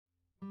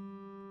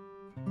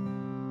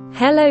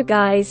Hello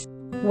guys,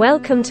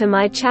 welcome to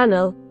my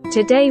channel.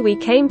 Today we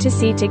came to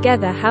see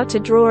together how to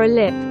draw a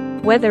lip,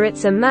 whether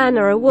it's a man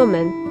or a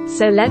woman,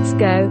 so let's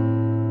go.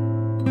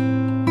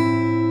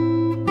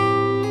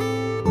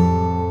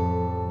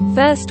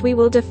 First we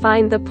will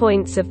define the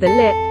points of the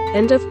lip,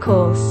 and of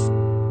course,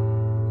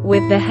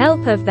 with the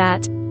help of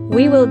that,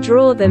 we will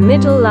draw the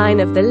middle line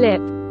of the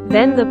lip,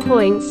 then the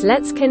points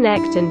let's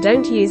connect and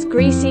don't use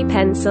greasy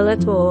pencil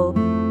at all.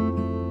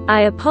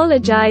 I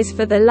apologize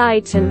for the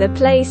light and the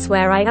place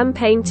where I am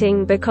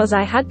painting because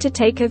I had to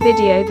take a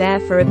video there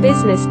for a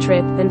business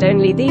trip and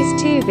only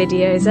these two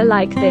videos are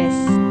like this.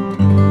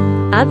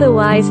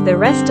 Otherwise the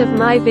rest of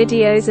my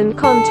videos and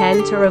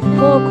content are of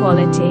poor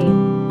quality.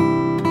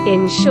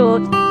 In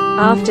short,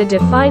 after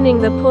defining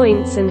the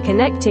points and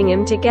connecting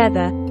them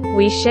together,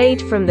 we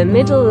shade from the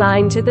middle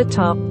line to the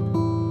top.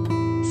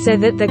 So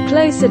that the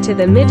closer to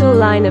the middle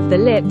line of the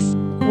lips,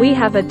 we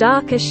have a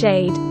darker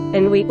shade,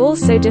 and we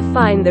also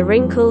define the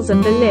wrinkles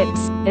of the lips,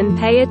 and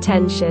pay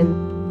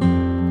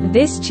attention.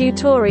 This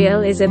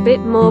tutorial is a bit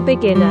more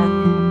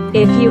beginner.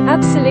 If you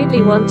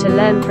absolutely want to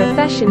learn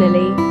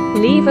professionally,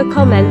 leave a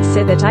comment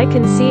so that I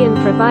can see and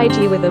provide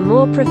you with a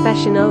more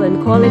professional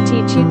and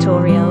quality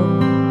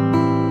tutorial.